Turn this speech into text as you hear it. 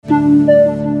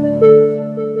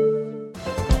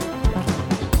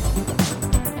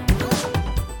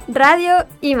Radio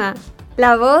IMA,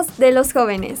 la voz de los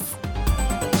jóvenes.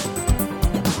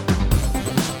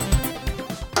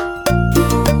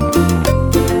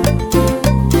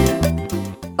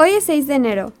 Hoy es 6 de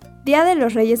enero, Día de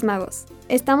los Reyes Magos.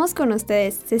 Estamos con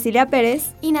ustedes, Cecilia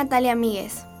Pérez y Nathalia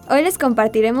Miguez. Hoy les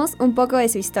compartiremos un poco de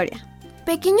su historia.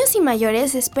 Pequeños y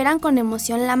mayores esperan con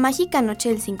emoción la mágica noche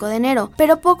del 5 de enero,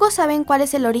 pero pocos saben cuál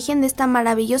es el origen de esta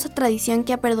maravillosa tradición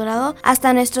que ha perdurado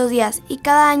hasta nuestros días y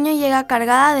cada año llega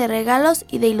cargada de regalos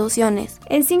y de ilusiones.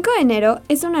 El 5 de enero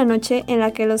es una noche en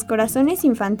la que los corazones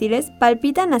infantiles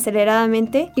palpitan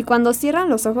aceleradamente y cuando cierran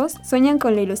los ojos sueñan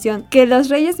con la ilusión que los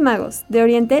Reyes Magos de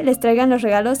Oriente les traigan los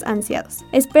regalos ansiados.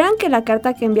 Esperan que la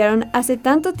carta que enviaron hace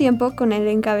tanto tiempo con el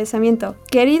encabezamiento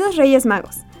 "Queridos Reyes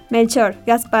Magos, Melchor,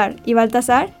 Gaspar y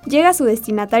Baltazar" llega a su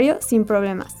destinatario sin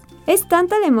problemas. Es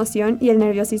tanta la emoción y el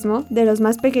nerviosismo de los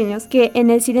más pequeños que en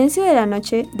el silencio de la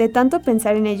noche, de tanto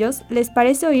pensar en ellos, les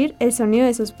parece oír el sonido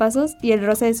de sus pasos y el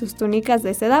roce de sus túnicas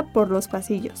de seda por los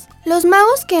pasillos. Los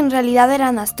magos, que en realidad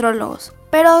eran astrólogos.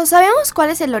 Pero ¿sabemos cuál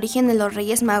es el origen de los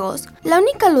Reyes Magos? La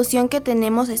única alusión que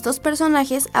tenemos a estos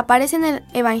personajes aparece en el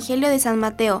Evangelio de San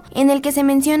Mateo, en el que se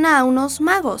menciona a unos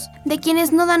magos, de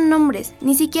quienes no dan nombres,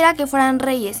 ni siquiera que fueran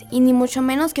reyes, y ni mucho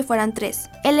menos que fueran tres.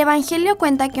 El Evangelio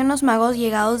cuenta que unos magos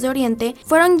llegados de Oriente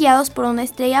fueron guiados por una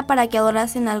estrella para que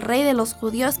adorasen al rey de los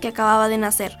judíos que acababa de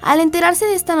nacer. Al enterarse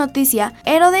de esta noticia,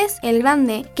 Herodes el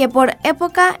Grande, que por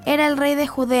época era el rey de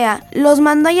Judea, los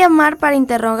mandó a llamar para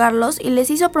interrogarlos y les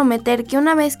hizo prometer que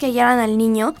una vez que hallaran al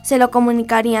niño, se lo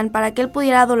comunicarían para que él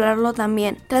pudiera adorarlo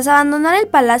también. Tras abandonar el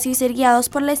palacio y ser guiados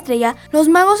por la estrella, los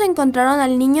magos encontraron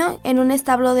al niño en un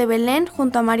establo de Belén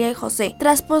junto a María y José.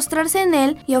 Tras postrarse en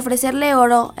él y ofrecerle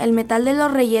oro, el metal de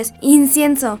los reyes,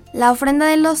 incienso, la ofrenda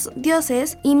de los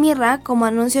dioses y mirra como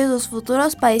anuncio de sus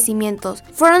futuros padecimientos,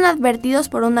 fueron advertidos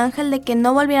por un ángel de que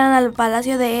no volvieran al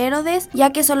palacio de Herodes,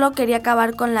 ya que solo quería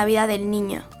acabar con la vida del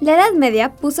niño. La Edad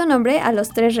Media puso nombre a los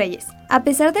tres reyes. A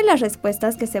pesar de las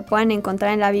respuestas que se puedan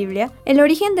encontrar en la Biblia, el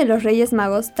origen de los Reyes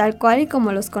Magos, tal cual y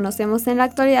como los conocemos en la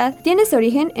actualidad, tiene su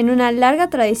origen en una larga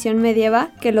tradición medieva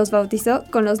que los bautizó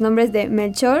con los nombres de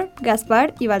Melchor,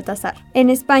 Gaspar y Baltazar. En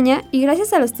España, y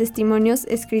gracias a los testimonios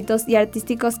escritos y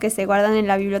artísticos que se guardan en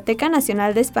la Biblioteca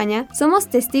Nacional de España, somos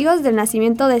testigos del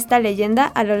nacimiento de esta leyenda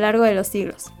a lo largo de los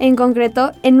siglos. En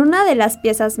concreto, en una de las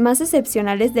piezas más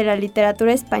excepcionales de la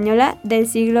literatura española del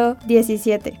siglo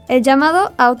XVII, el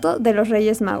llamado Auto de los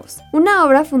Reyes Magos, una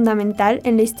obra fundamental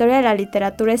en la historia de la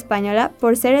literatura española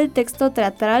por ser el texto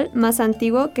teatral más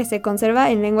antiguo que se conserva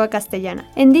en lengua castellana.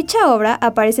 En dicha obra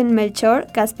aparecen Melchor,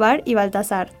 Gaspar y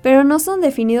Baltazar, pero no son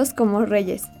definidos como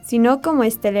reyes, sino como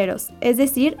esteleros, es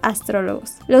decir,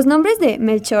 astrólogos. Los nombres de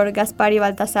Melchor, Gaspar y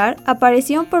Baltazar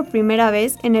aparecieron por primera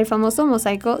vez en el famoso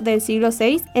mosaico del siglo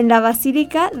VI en la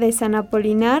Basílica de San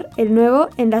Apolinar el Nuevo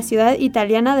en la ciudad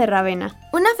italiana de Ravenna.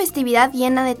 Una festividad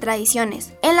llena de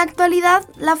tradiciones. En la actualidad,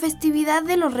 la festividad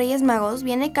de los Reyes Magos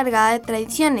viene cargada de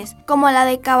tradiciones, como la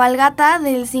de cabalgata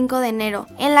del 5 de enero,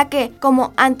 en la que,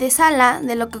 como antesala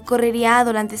de lo que ocurriría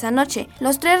durante esa noche,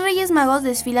 los tres Reyes Magos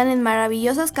desfilan en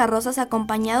maravillosas carrozas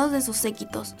acompañados de sus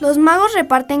séquitos. Los magos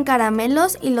reparten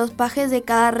caramelos y los pajes de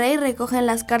cada rey recogen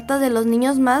las cartas de los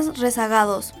niños más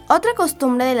rezagados. Otra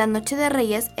costumbre de la Noche de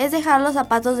Reyes es dejar los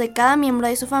zapatos de cada miembro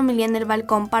de su familia en el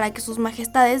balcón para que sus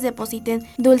majestades depositen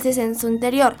dulces en su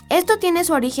interior. Esto tiene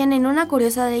su origen en una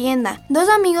curiosa leyenda. Dos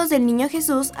amigos del niño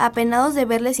Jesús, apenados de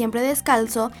verle siempre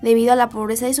descalzo debido a la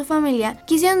pobreza de su familia,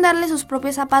 quisieron darle sus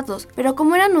propios zapatos, pero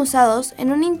como eran usados,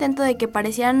 en un intento de que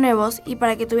parecieran nuevos y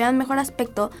para que tuvieran mejor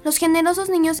aspecto, los generosos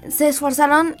niños se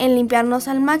esforzaron en limpiarlos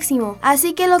al máximo,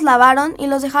 así que los lavaron y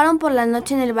los dejaron por la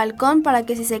noche en el balcón para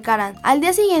que se secaran. Al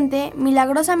día siguiente,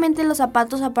 milagrosamente los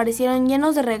zapatos aparecieron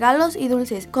llenos de regalos y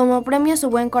dulces, como premio a su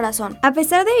buen corazón. A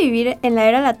pesar de vivir en la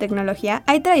era de la tecnología,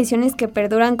 hay tradiciones que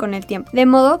perduran con el tiempo, de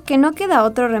modo que no queda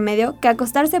otro remedio que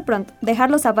acostarse pronto, dejar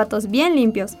los zapatos bien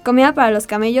limpios, comida para los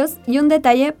camellos y un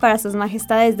detalle para sus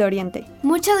majestades de Oriente.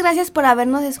 Muchas gracias por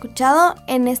habernos escuchado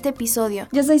en este episodio.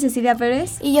 Yo soy Cecilia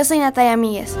Pérez. Y yo soy Nathalia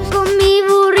Miguez. Con mi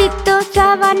burrito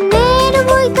sabanero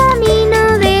voy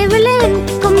camino de Belén.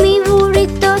 Con mi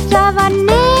burrito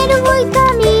sabanero voy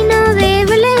camino de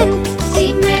Belén.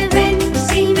 Si me ven,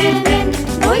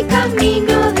 voy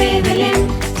camino de Belén.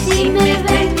 Si me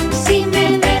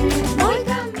ven, voy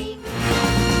camino.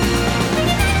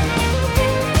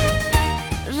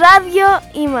 Radio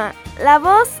IMA, la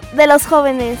voz de los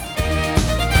jóvenes.